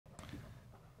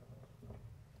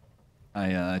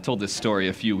I told this story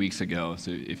a few weeks ago,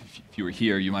 so if you were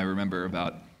here, you might remember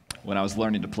about when I was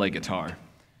learning to play guitar,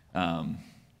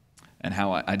 and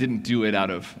how I didn't do it out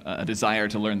of a desire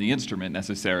to learn the instrument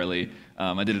necessarily.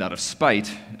 I did it out of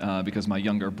spite because my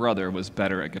younger brother was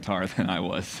better at guitar than I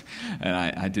was, and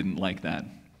I didn't like that.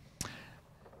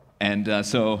 And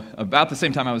so about the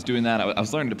same time I was doing that, I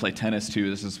was learning to play tennis too.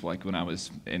 This is like when I was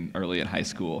early in high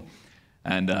school,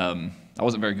 and I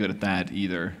wasn't very good at that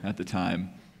either at the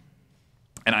time.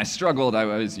 And I struggled. I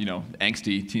was,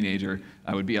 angsty teenager.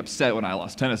 I would be upset when I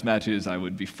lost tennis matches. I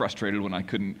would be frustrated when I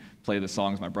couldn't play the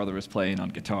songs my brother was playing on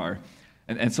guitar.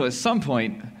 And so at some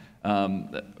point,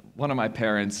 one of my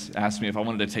parents asked me if I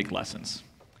wanted to take lessons.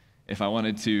 If I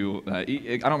wanted to, I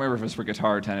don't remember if it was for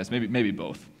guitar or tennis, maybe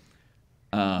both.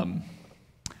 And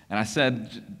I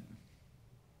said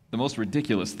the most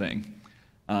ridiculous thing.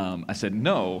 I said,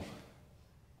 no,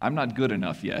 I'm not good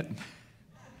enough yet.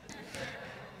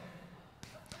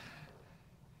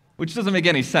 Which doesn't make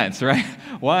any sense, right?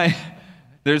 Why?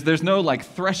 There's no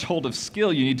threshold of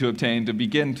skill you need to obtain to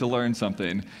begin to learn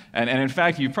something. And in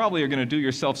fact, you probably are going to do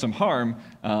yourself some harm.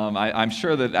 I'm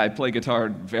sure that I play guitar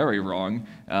very wrong.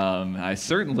 I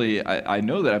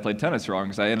know that I played tennis wrong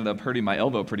because I ended up hurting my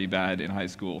elbow pretty bad in high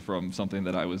school from something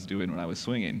that I was doing when I was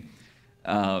swinging.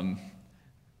 But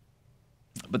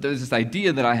there's this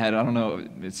idea that I had, I don't know,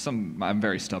 I'm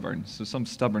very stubborn, so some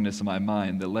stubbornness in my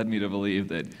mind that led me to believe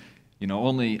that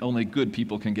only good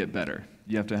people can get better.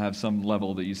 You have to have some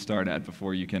level that you start at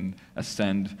before you can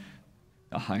ascend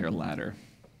a higher ladder.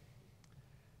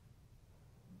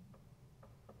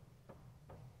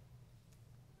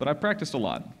 But I practiced a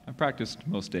lot. I practiced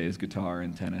most days guitar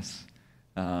and tennis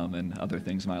and other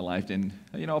things in my life. And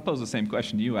I'll pose the same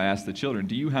question to you. I ask the children,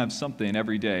 do you have something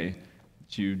every day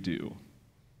that you do?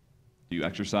 Do you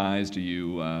exercise? Do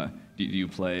you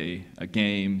play a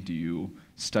game? Do you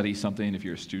study something? If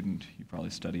you're a student, you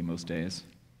probably study most days.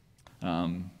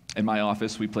 In my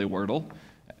office, we play Wordle.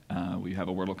 We have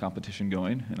a Wordle competition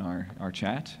going in our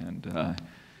chat, and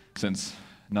since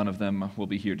none of them will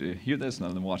be here to hear this, none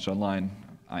of them watch online,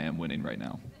 I am winning right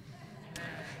now.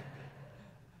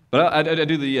 But I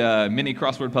do the mini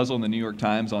crossword puzzle in the New York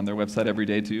Times on their website every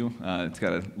day, too. It's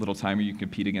got a little timer you can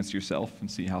compete against yourself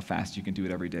and see how fast you can do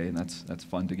it every day, and that's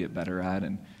fun to get better at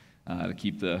and to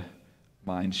keep the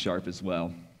mind sharp as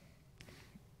well.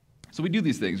 So we do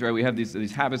these things, right? We have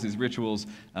these habits, these rituals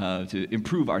to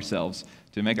improve ourselves,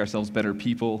 to make ourselves better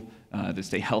people, to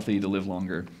stay healthy, to live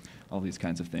longer, all these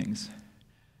kinds of things.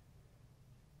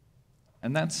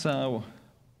 And that's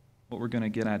what we're going to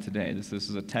get at today. This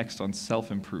is a text on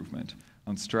self-improvement,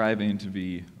 on striving to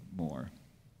be more.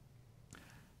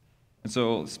 And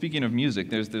so, speaking of music,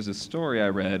 there's a story I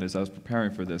read as I was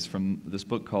preparing for this from this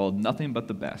book called Nothing But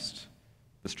the Best: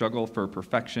 The Struggle for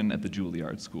Perfection at the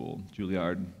Juilliard School.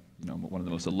 Juilliard, one of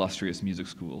the most illustrious music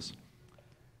schools.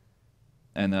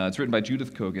 And it's written by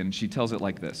Judith Kogan. She tells it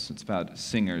like this. It's about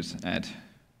singers at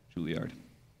Juilliard.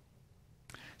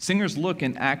 Singers look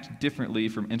and act differently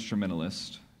from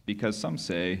instrumentalists because some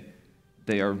say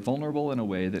they are vulnerable in a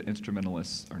way that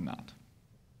instrumentalists are not.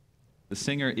 The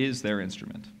singer is their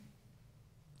instrument.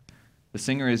 The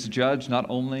singer is judged not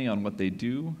only on what they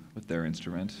do with their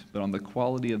instrument, but on the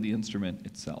quality of the instrument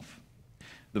itself.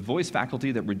 The voice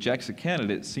faculty that rejects a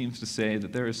candidate seems to say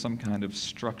that there is some kind of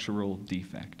structural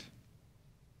defect.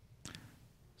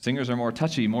 Singers are more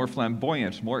touchy, more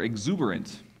flamboyant, more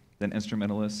exuberant than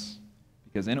instrumentalists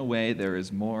because in a way there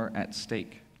is more at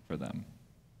stake for them.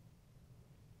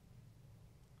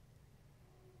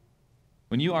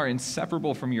 When you are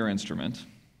inseparable from your instrument,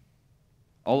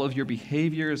 all of your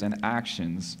behaviors and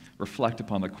actions reflect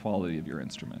upon the quality of your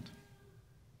instrument.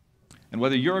 And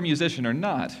whether you're a musician or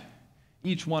not,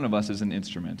 each one of us is an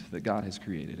instrument that God has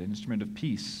created, an instrument of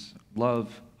peace,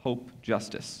 love, hope,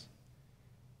 justice.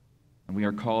 And we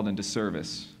are called into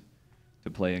service to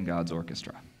play in God's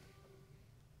orchestra.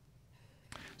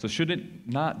 So should it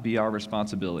not be our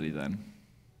responsibility then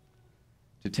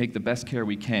to take the best care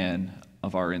we can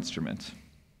of our instrument,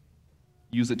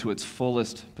 use it to its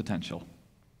fullest potential?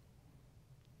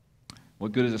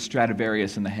 What good is a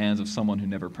Stradivarius in the hands of someone who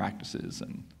never practices?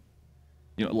 And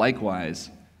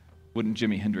likewise, wouldn't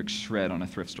Jimi Hendrix shred on a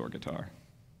thrift store guitar?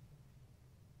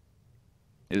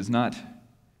 It is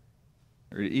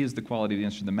the quality of the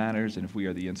instrument that matters, and if we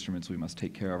are the instruments, we must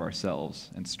take care of ourselves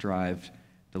and strive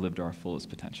to live to our fullest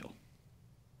potential.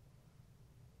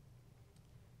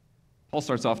 Paul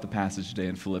starts off the passage today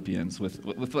in Philippians with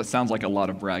what sounds like a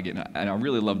lot of bragging, and I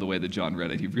really love the way that John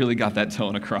read it. He really got that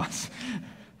tone across.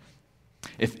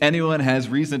 If anyone has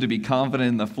reason to be confident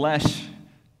in the flesh,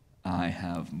 I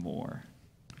have more.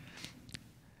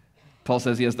 Paul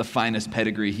says he has the finest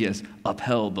pedigree. He has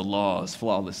upheld the laws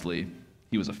flawlessly.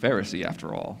 He was a Pharisee,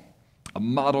 after all, a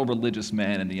model religious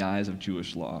man in the eyes of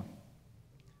Jewish law.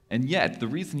 And yet, the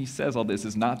reason he says all this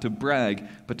is not to brag,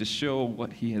 but to show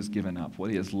what he has given up, what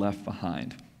he has left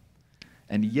behind.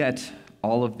 And yet,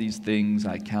 all of these things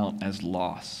I count as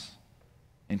loss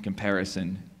in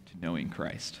comparison to knowing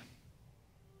Christ.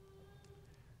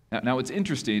 Now it's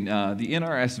interesting, the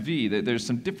NRSV, there's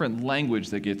some different language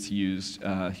that gets used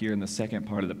here in the second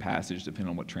part of the passage, depending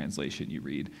on what translation you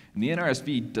read. And the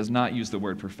NRSV does not use the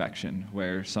word perfection,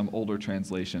 where some older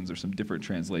translations or some different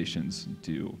translations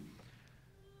do.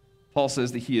 Paul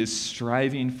says that he is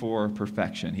striving for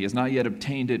perfection. He has not yet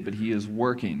obtained it, but he is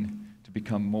working to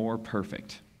become more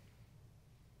perfect.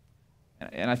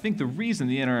 And I think the reason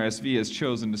the NRSV has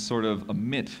chosen to sort of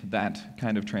omit that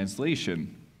kind of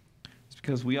translation is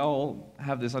because we all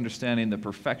have this understanding that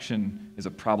perfection is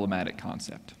a problematic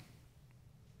concept.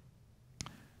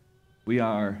 We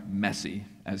are messy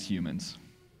as humans.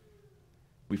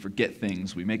 We forget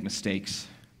things, we make mistakes.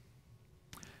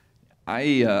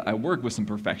 I work with some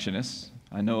perfectionists.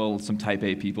 I know some type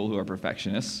A people who are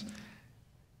perfectionists.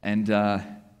 And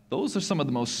those are some of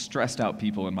the most stressed out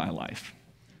people in my life.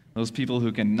 Those people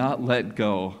who cannot let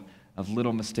go of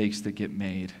little mistakes that get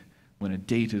made when a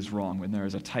date is wrong, when there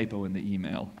is a typo in the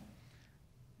email.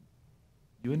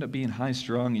 You end up being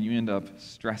high-strung and you end up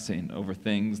stressing over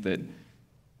things that,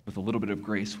 with a little bit of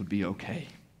grace, would be okay.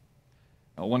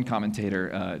 One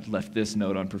commentator left this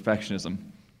note on perfectionism.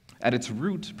 At its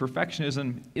root,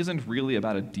 perfectionism isn't really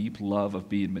about a deep love of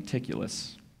being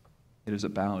meticulous. It is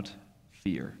about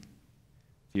fear.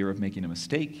 Fear of making a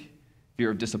mistake,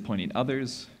 fear of disappointing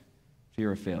others,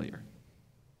 fear of failure.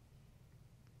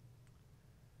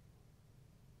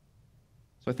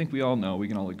 So I think we all know, we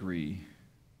can all agree,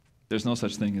 there's no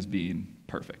such thing as being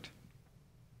perfect.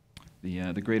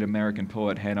 The great American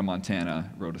poet Hannah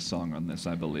Montana wrote a song on this,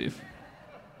 I believe.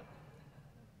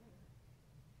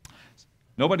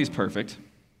 Nobody's perfect.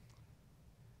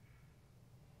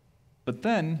 But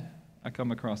then I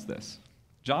come across this.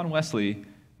 John Wesley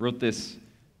wrote this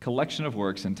collection of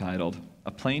works entitled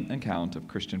A Plain Account of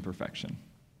Christian Perfection.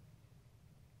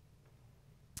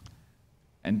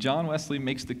 And John Wesley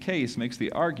makes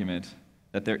the argument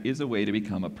that there is a way to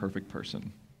become a perfect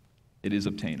person. It is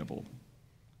obtainable.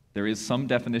 There is some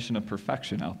definition of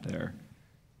perfection out there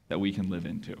that we can live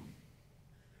into.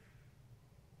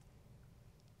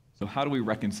 So how do we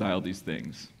reconcile these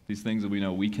things? These things that we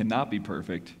know we cannot be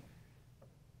perfect,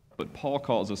 but Paul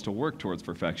calls us to work towards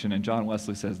perfection, and John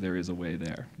Wesley says there is a way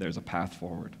there. There's a path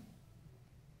forward.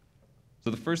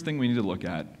 So the first thing we need to look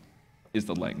at is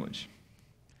the language.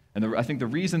 And I think the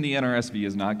reason the NRSV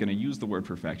is not going to use the word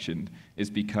perfection is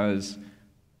because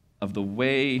of the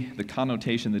way, the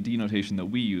connotation, the denotation that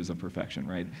we use of perfection,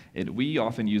 right? We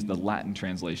often use the Latin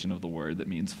translation of the word that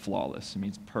means flawless. It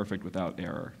means perfect without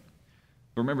error.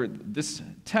 Remember, this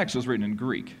text was written in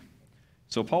Greek.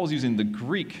 So Paul's using the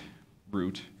Greek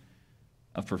root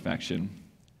of perfection,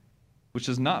 which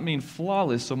does not mean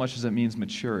flawless so much as it means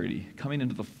maturity, coming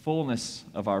into the fullness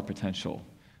of our potential,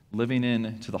 living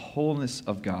into the wholeness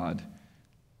of God,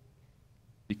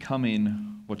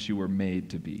 becoming what you were made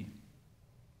to be.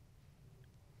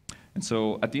 And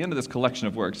so at the end of this collection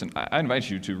of works, and I invite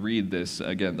you to read this,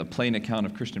 again, the plain account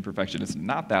of Christian perfection. It's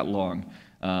not that long,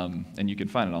 and you can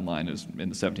find it online. It was in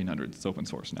the 1700s. It's open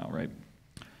source now, right?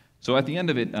 So at the end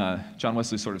of it, John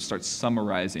Wesley sort of starts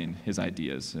summarizing his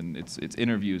ideas, and it's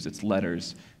interviews, it's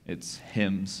letters, it's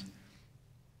hymns.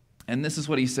 And this is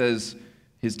what he says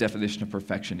his definition of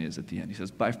perfection is at the end. He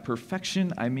says, by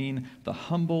perfection, I mean the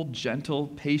humble, gentle,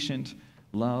 patient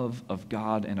love of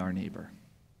God and our neighbor,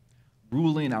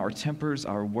 ruling our tempers,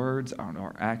 our words,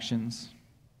 our actions.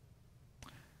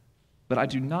 But I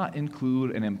do not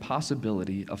include an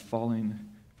impossibility of falling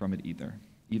from it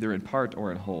either in part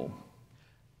or in whole.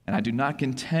 And I do not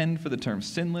contend for the term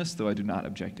sinless, though I do not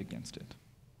object against it.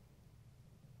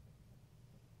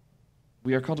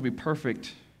 We are called to be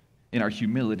perfect in our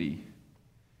humility,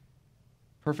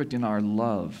 perfect in our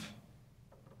love,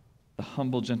 the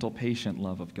humble, gentle, patient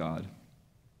love of God.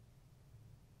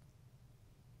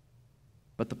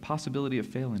 But the possibility of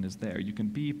failing is there. You can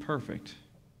be perfect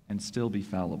and still be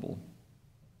fallible.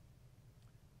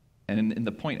 And in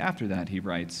the point after that, he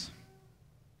writes,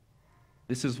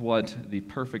 this is what the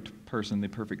perfect person, the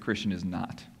perfect Christian is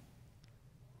not.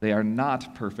 They are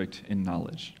not perfect in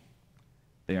knowledge.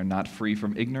 They are not free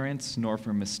from ignorance nor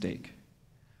from mistake.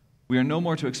 We are no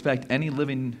more to expect any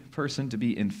living person to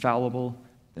be infallible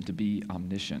than to be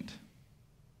omniscient.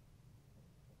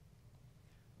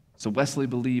 So Wesley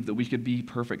believed that we could be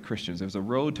perfect Christians. There's a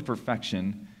road to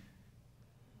perfection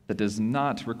that does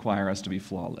not require us to be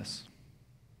flawless.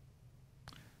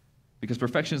 Because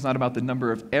perfection is not about the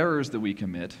number of errors that we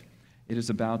commit. It is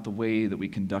about the way that we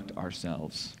conduct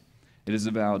ourselves. It is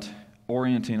about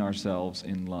orienting ourselves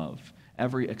in love.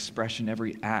 Every expression,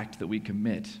 every act that we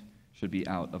commit should be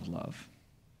out of love.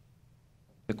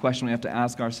 The question we have to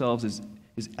ask ourselves is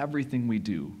everything we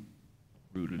do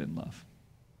rooted in love?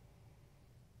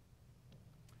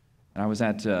 And I was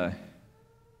at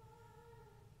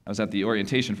the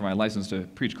orientation for my license to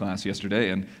preach class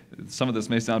yesterday, and some of this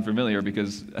may sound familiar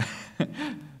because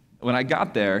when I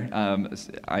got there,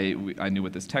 I knew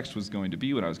what this text was going to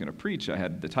be, what I was going to preach. I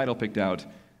had the title picked out,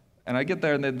 and I get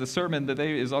there, and the sermon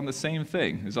today is on the same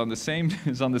thing, is on the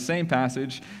same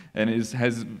passage, and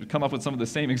has come up with some of the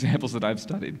same examples that I've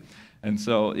studied. And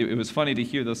so it was funny to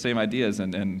hear those same ideas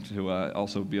and to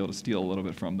also be able to steal a little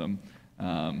bit from them.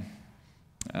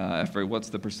 What's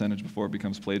the percentage before it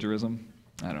becomes plagiarism?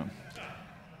 I don't know.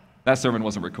 That sermon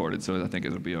wasn't recorded, so I think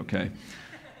it'll be okay.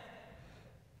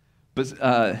 But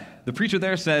the preacher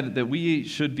there said that we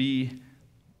should be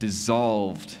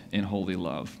dissolved in holy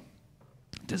love.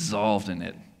 Dissolved in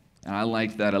it. And I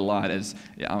liked that a lot.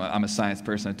 I'm a science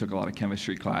person. I took a lot of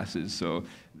chemistry classes, so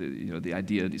the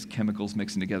idea of these chemicals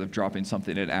mixing together, dropping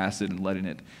something in acid and letting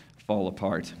it fall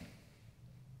apart.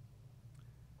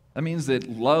 That means that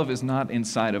love is not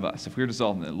inside of us. If we're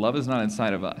dissolved in it, love is not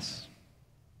inside of us.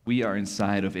 We are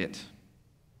inside of it,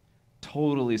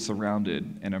 totally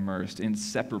surrounded and immersed,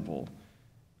 inseparable,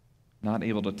 not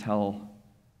able to tell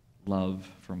love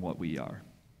from what we are.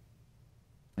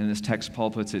 In this text, Paul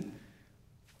puts it,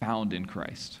 found in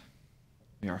Christ.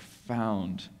 We are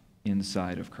found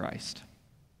inside of Christ.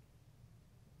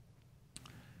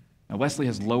 Now, Wesley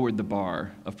has lowered the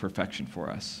bar of perfection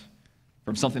for us,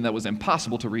 from something that was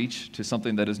impossible to reach to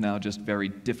something that is now just very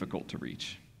difficult to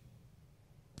reach.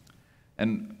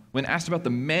 And when asked about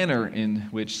the manner in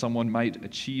which someone might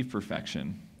achieve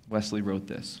perfection, Wesley wrote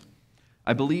this: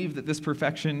 I believe that this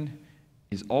perfection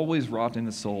is always wrought in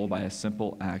the soul by a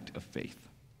simple act of faith.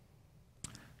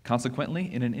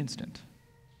 Consequently, in an instant.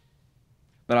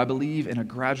 But I believe in a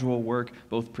gradual work,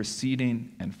 both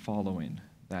preceding and following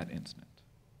that instant.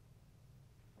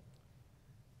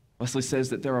 Wesley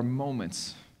says that there are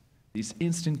moments, these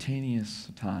instantaneous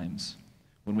times,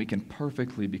 when we can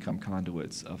perfectly become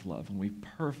conduits of love, when we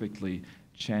perfectly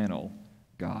channel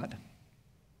God.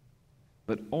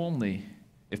 But only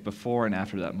if before and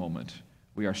after that moment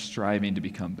we are striving to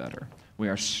become better, we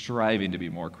are striving to be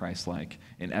more Christ-like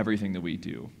in everything that we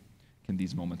do, can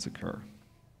these moments occur.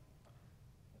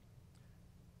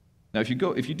 Now, if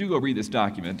you do go read this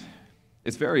document,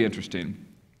 it's very interesting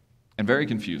and very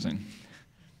confusing.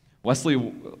 Wesley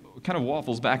kind of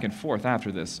waffles back and forth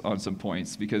after this on some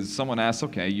points because someone asks,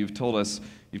 okay, you've told us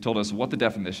what the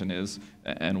definition is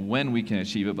and when we can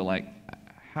achieve it, but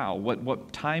how?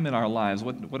 What time in our lives?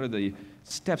 What are the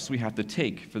steps we have to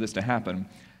take for this to happen?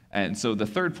 And so the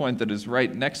third point that is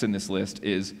right next in this list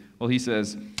is, he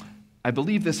says, I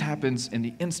believe this happens in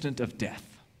the instant of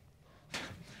death.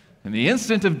 In the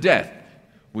instant of death,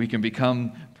 we can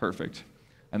become perfect.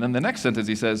 And then the next sentence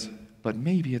he says, but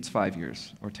maybe it's 5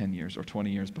 years or 10 years or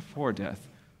 20 years before death.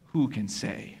 Who can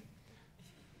say?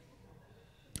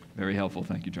 Very helpful.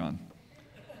 Thank you, John.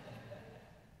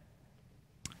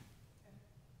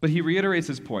 But he reiterates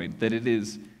his point that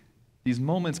these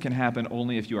moments can happen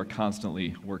only if you are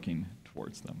constantly working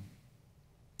towards them.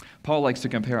 Paul likes to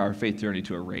compare our faith journey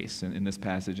to a race. In this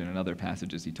passage and in other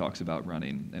passages, he talks about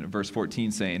running. And in verse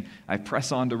 14 saying, I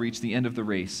press on to reach the end of the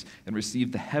race and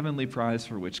receive the heavenly prize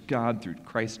for which God, through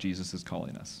Christ Jesus, is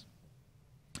calling us.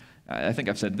 I think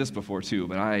I've said this before too,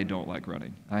 but I don't like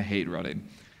running. I hate running.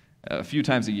 A few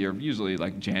times a year, usually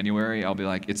like January, I'll be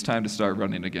like, it's time to start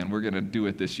running again. We're going to do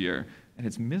it this year. And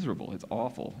it's miserable. It's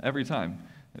awful every time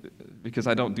because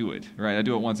I don't do it, right? I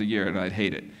do it once a year and I'd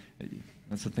hate it.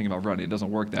 That's the thing about running. It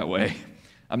doesn't work that way.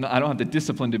 I don't have the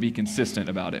discipline to be consistent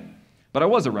about it. But I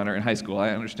was a runner in high school. I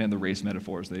understand the race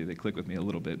metaphors. They click with me a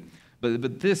little bit.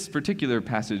 But this particular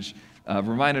passage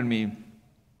reminded me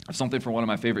of something from one of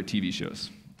my favorite TV shows.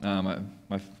 One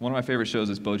of my favorite shows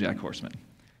is BoJack Horseman.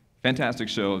 Fantastic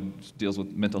show. Deals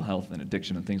with mental health and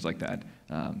addiction and things like that.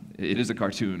 It is a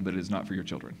cartoon, but it is not for your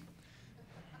children.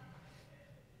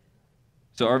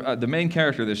 So the main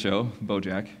character of this show,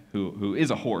 BoJack, who is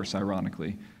a horse,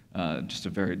 ironically, just a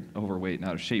very overweight and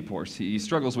out-of-shape horse, he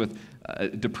struggles with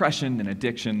depression and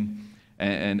addiction,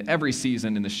 and every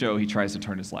season in the show he tries to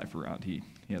turn his life around. He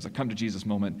has a come-to-Jesus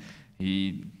moment.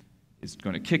 He is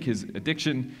going to kick his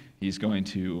addiction. He's going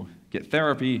to get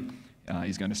therapy.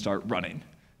 He's going to start running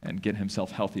and get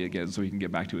himself healthy again so he can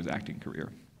get back to his acting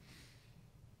career.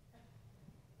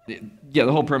 Yeah,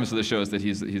 the whole premise of the show is that he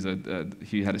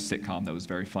had a sitcom that was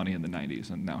very funny in the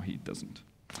 90s, and now he doesn't.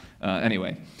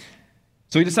 Anyway,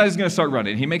 so he decides he's going to start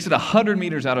running. He makes it 100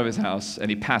 meters out of his house, and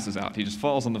he passes out. He just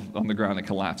falls on the ground and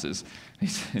collapses.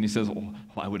 And he says, "Oh,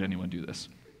 why would anyone do this?"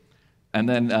 And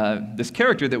then this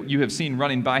character that you have seen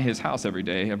running by his house every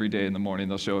day in the morning,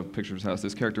 they'll show a picture of his house.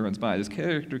 This character runs by. This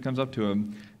character comes up to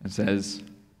him and says,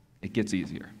 "It gets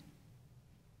easier.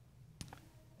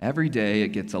 Every day it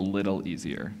gets a little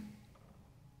easier,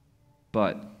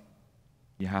 but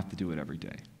you have to do it every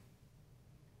day."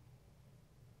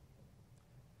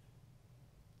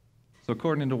 So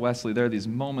according to Wesley, there are these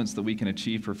moments that we can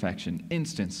achieve perfection,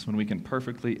 instants when we can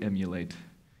perfectly emulate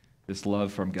this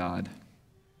love from God,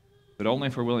 but only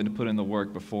if we're willing to put in the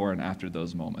work before and after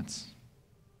those moments,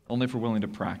 only if we're willing to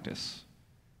practice,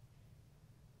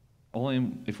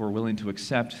 only if we're willing to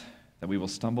accept that we will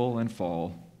stumble and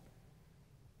fall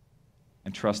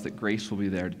and trust that grace will be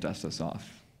there to dust us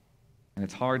off. And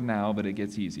it's hard now, but it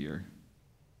gets easier,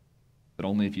 but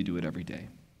only if you do it every day.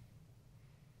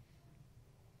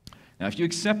 Now, if you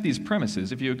accept these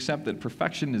premises, if you accept that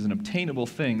perfection is an obtainable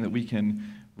thing that we can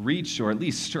reach or at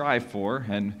least strive for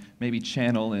and maybe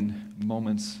channel in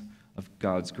moments of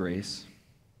God's grace,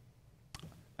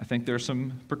 I think there are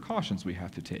some precautions we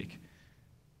have to take.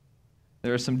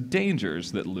 There are some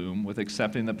dangers that loom with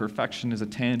accepting that perfection is a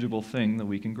tangible thing that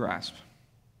we can grasp.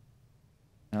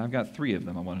 And I've got 3 of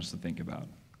them I want us to think about.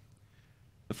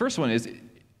 The first one is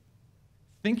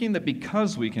thinking that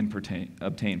because we can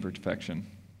obtain perfection,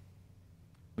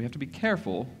 we have to be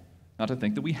careful not to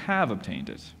think that we have obtained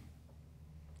it.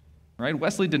 Right?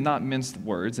 Wesley did not mince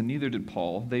words, and neither did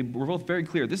Paul. They were both very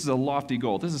clear. This is a lofty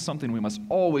goal. This is something we must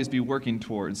always be working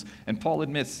towards. And Paul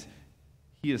admits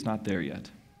he is not there yet.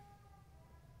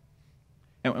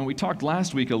 And we talked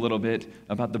last week a little bit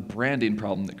about the branding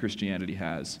problem that Christianity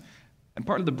has. And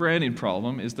part of the branding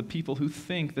problem is the people who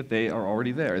think that they are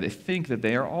already there. They think that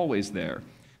they are always there.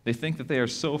 They think that they are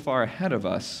so far ahead of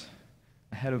us,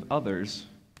 ahead of others,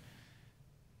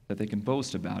 that they can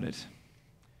boast about it.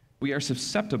 We are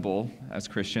susceptible as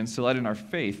Christians to letting our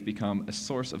faith become a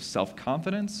source of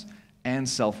self-confidence and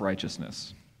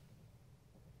self-righteousness.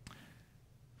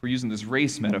 If we're using this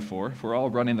race metaphor, if we're all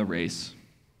running the race,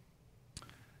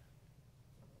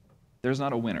 there's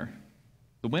not a winner.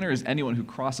 The winner is anyone who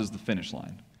crosses the finish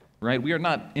line, right? We are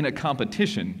not in a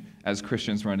competition as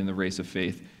Christians running the race of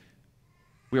faith.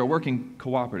 We are working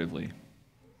cooperatively.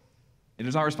 It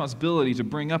is our responsibility to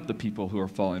bring up the people who are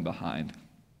falling behind,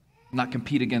 not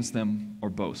compete against them or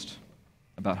boast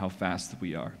about how fast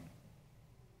we are.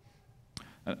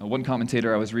 One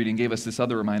commentator I was reading gave us this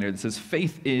other reminder that says,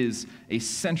 faith is a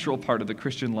central part of the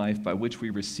Christian life by which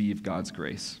we receive God's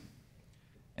grace.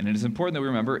 And it is important that we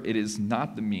remember it is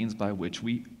not the means by which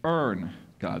we earn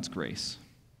God's grace.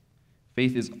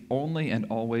 Faith is only and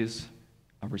always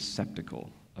a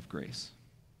receptacle of grace.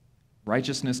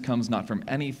 Righteousness comes not from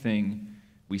anything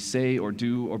we say or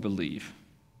do or believe,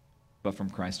 but from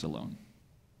Christ alone.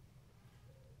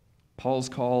 Paul's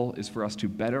call is for us to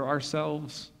better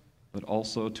ourselves, but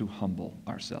also to humble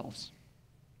ourselves.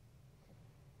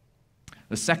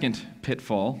 The second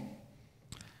pitfall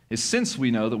is, since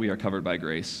we know that we are covered by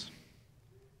grace,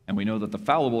 and we know that the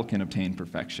fallible can obtain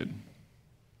perfection,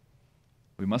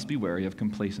 we must be wary of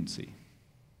complacency.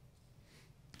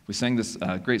 We sang this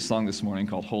great song this morning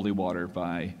called Holy Water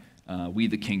by We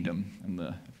the Kingdom in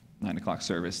the 9 o'clock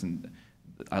service, and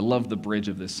I love the bridge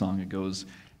of this song. It goes,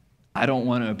 "I don't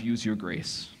want to abuse your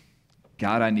grace.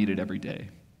 God, I need it every day.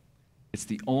 It's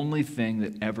the only thing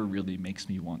that ever really makes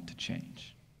me want to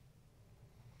change."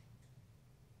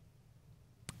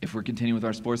 If we're continuing with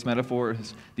our sports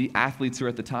metaphors, the athletes who are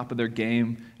at the top of their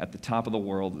game, at the top of the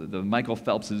world, the Michael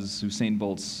Phelpses, Usain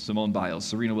Bolts, Simone Biles,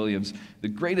 Serena Williams, the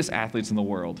greatest athletes in the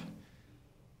world,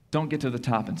 don't get to the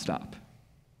top and stop.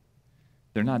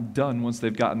 They're not done once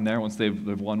they've gotten there, once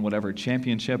they've won whatever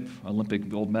championship, Olympic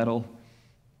gold medal.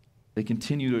 They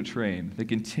continue to train. They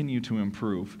continue to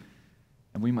improve.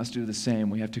 And we must do the same.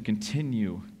 We have to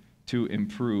continue to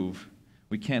improve.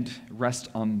 We can't rest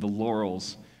on the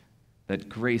laurels that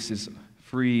grace is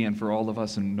free and for all of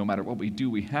us, and no matter what we do,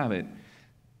 we have it.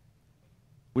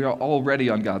 We are already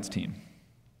on God's team.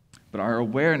 But our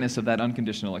awareness of that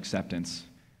unconditional acceptance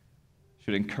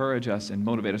should encourage us and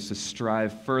motivate us to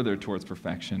strive further towards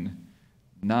perfection,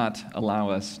 not allow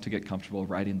us to get comfortable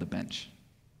riding the bench.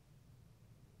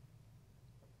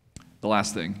 The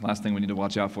last thing we need to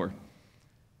watch out for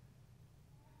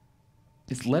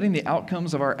is letting the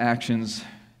outcomes of our actions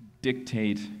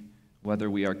dictate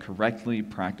whether we are correctly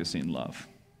practicing love.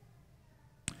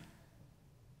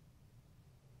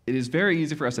 it is very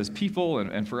easy for us as people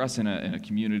and for us in a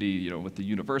community, with the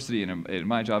university and in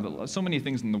my job. So many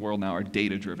things in the world now are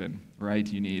data-driven, right?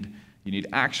 You need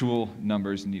actual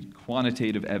numbers, you need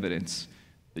quantitative evidence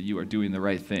that you are doing the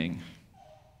right thing.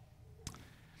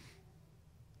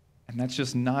 And that's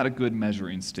just not a good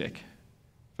measuring stick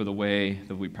for the way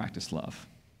that we practice love.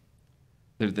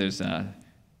 I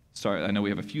know we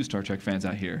have a few Star Trek fans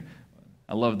out here.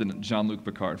 I love the Jean-Luc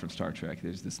Picard from Star Trek.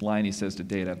 There's this line he says to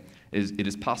Data, it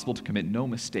is possible to commit no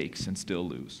mistakes and still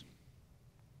lose.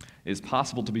 It is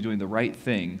possible to be doing the right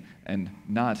thing and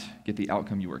not get the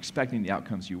outcome you were expecting, the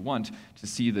outcomes you want, to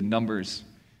see the numbers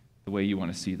the way you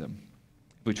want to see them.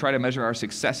 If we try to measure our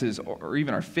successes or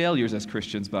even our failures as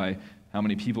Christians by how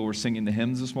many people were singing the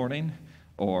hymns this morning,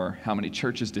 or how many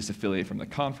churches disaffiliate from the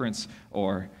conference,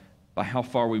 or by how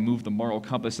far we move the moral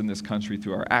compass in this country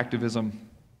through our activism,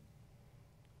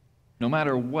 no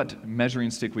matter what measuring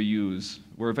stick we use,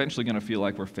 we're eventually going to feel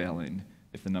like we're failing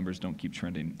if the numbers don't keep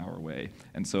trending our way.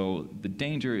 And so the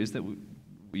danger is that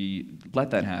we let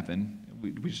that happen.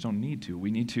 We just don't need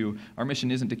to. Our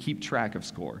mission isn't to keep track of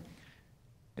score.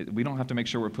 We don't have to make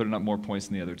sure we're putting up more points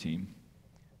than the other team.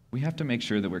 We have to make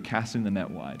sure that we're casting the net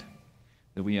wide,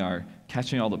 that we are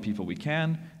catching all the people we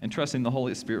can and trusting the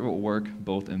Holy Spirit will work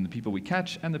both in the people we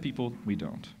catch and the people we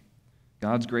don't.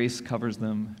 God's grace covers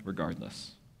them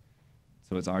regardless.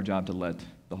 So it's our job to let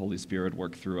the Holy Spirit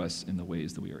work through us in the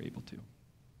ways that we are able to.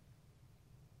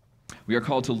 We are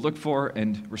called to look for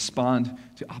and respond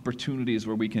to opportunities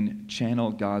where we can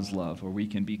channel God's love, where we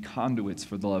can be conduits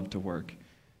for the love to work.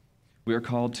 We are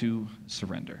called to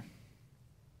surrender.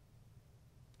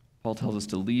 Paul tells us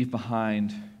to leave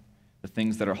behind the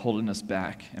things that are holding us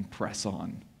back and press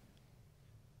on.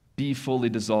 Be fully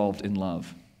dissolved in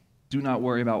love. Do not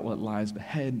worry about what lies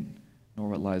ahead nor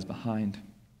what lies behind.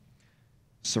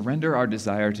 Surrender our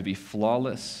desire to be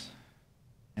flawless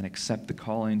and accept the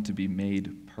calling to be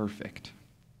made perfect.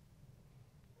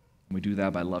 And we do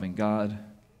that by loving God,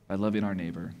 by loving our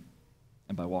neighbor,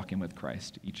 and by walking with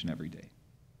Christ each and every day.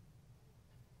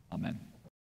 Amen.